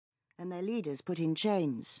and their leaders put in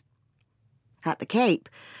chains. At the Cape,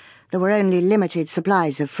 there were only limited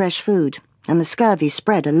supplies of fresh food, and the scurvy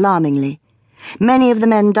spread alarmingly. Many of the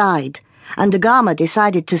men died, and Gama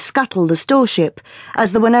decided to scuttle the store ship,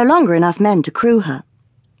 as there were no longer enough men to crew her.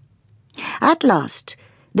 At last,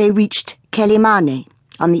 they reached Quelimane,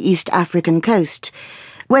 on the East African coast,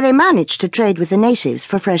 where they managed to trade with the natives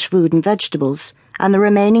for fresh food and vegetables, and the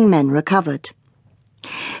remaining men recovered.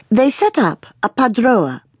 They set up a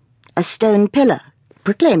padroa, a stone pillar,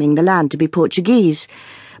 proclaiming the land to be Portuguese,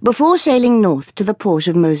 before sailing north to the port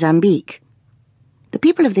of Mozambique. The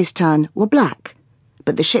people of this town were black,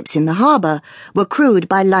 but the ships in the harbour were crewed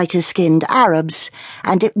by lighter-skinned Arabs,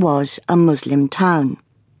 and it was a Muslim town.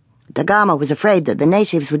 Gama was afraid that the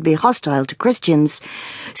natives would be hostile to Christians,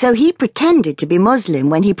 so he pretended to be Muslim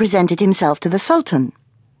when he presented himself to the Sultan.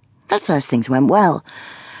 At first things went well,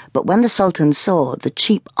 but when the Sultan saw the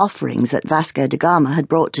cheap offerings that Vasco da Gama had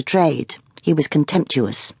brought to trade, he was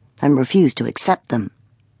contemptuous and refused to accept them.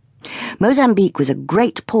 Mozambique was a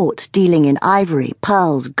great port dealing in ivory,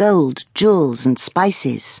 pearls, gold, jewels, and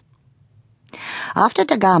spices. After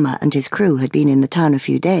da Gama and his crew had been in the town a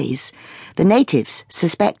few days, the natives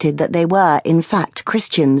suspected that they were, in fact,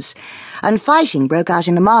 Christians, and fighting broke out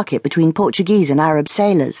in the market between Portuguese and Arab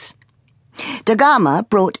sailors. Da Gama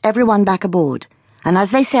brought everyone back aboard, and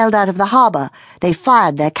as they sailed out of the harbour, they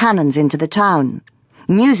fired their cannons into the town.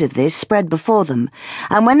 News of this spread before them,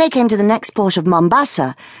 and when they came to the next port of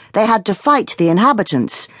Mombasa, they had to fight the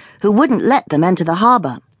inhabitants, who wouldn't let them enter the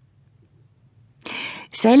harbour.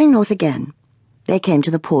 Sailing north again, they came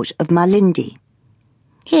to the port of Malindi.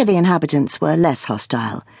 Here the inhabitants were less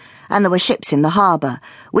hostile, and there were ships in the harbour,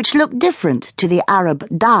 which looked different to the Arab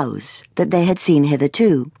dhows that they had seen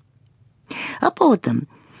hitherto. Aboard them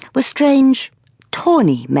were strange,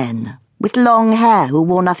 tawny men with long hair who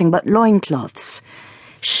wore nothing but loincloths.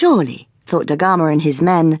 Surely, thought da Gama and his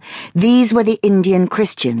men, these were the Indian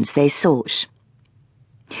Christians they sought.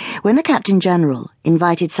 When the Captain General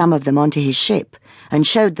invited some of them onto his ship and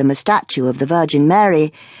showed them a statue of the Virgin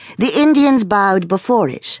Mary, the Indians bowed before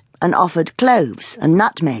it and offered cloves and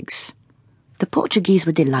nutmegs. The Portuguese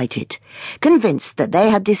were delighted, convinced that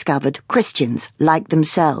they had discovered Christians like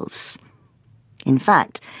themselves. In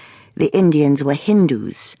fact, the Indians were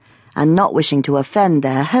Hindus, and not wishing to offend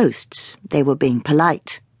their hosts, they were being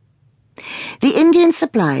polite. The Indians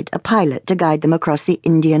supplied a pilot to guide them across the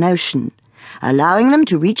Indian Ocean, allowing them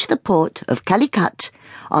to reach the port of Calicut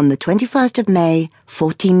on the 21st of May,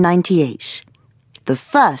 1498, the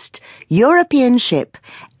first European ship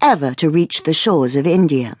ever to reach the shores of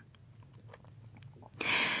India.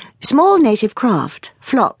 Small native craft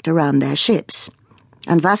flocked around their ships,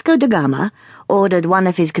 and Vasco da Gama ordered one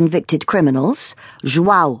of his convicted criminals,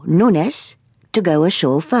 João Nunes, to go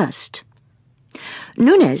ashore first.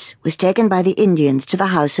 Nunes was taken by the Indians to the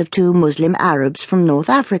house of two Muslim Arabs from North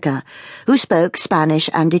Africa, who spoke Spanish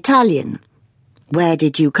and Italian. "Where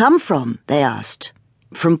did you come from?" they asked.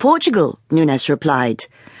 "From Portugal," Nunes replied.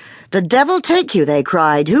 "The devil take you," they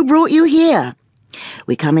cried. "Who brought you here?"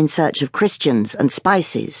 "We come in search of Christians and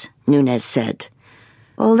spices," Nunes said.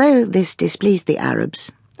 Although this displeased the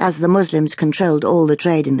Arabs, as the Muslims controlled all the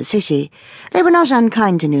trade in the city, they were not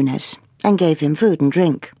unkind to Nunes and gave him food and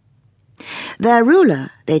drink. Their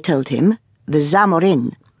ruler, they told him, the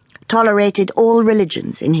Zamorin, tolerated all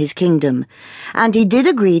religions in his kingdom, and he did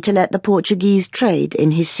agree to let the Portuguese trade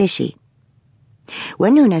in his city.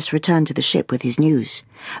 When Nunes returned to the ship with his news,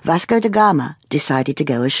 Vasco da Gama decided to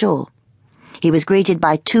go ashore. He was greeted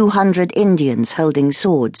by 200 Indians holding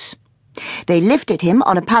swords. They lifted him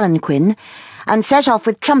on a palanquin and set off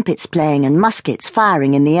with trumpets playing and muskets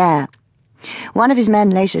firing in the air. One of his men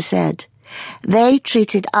later said, "They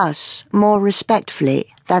treated us more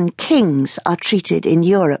respectfully than kings are treated in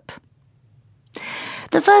Europe."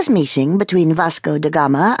 The first meeting between Vasco da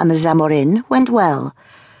Gama and the Zamorin went well,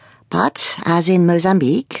 but, as in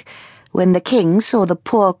Mozambique, when the king saw the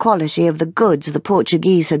poor quality of the goods the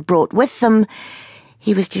Portuguese had brought with them,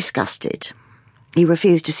 he was disgusted. He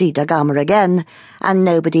refused to see da Gama again, and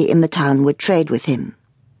nobody in the town would trade with him.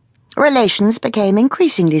 Relations became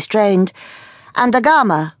increasingly strained, and da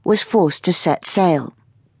Gama was forced to set sail.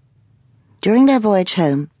 During their voyage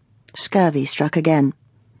home, scurvy struck again,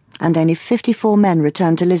 and only 54 men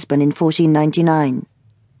returned to Lisbon in 1499.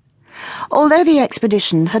 Although the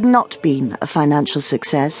expedition had not been a financial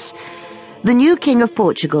success, the new King of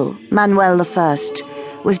Portugal, Manuel I,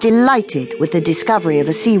 was delighted with the discovery of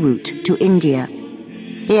a sea route to India.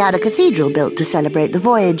 He had a cathedral built to celebrate the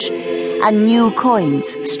voyage, and new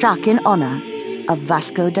coins struck in honour of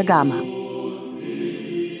Vasco da Gama.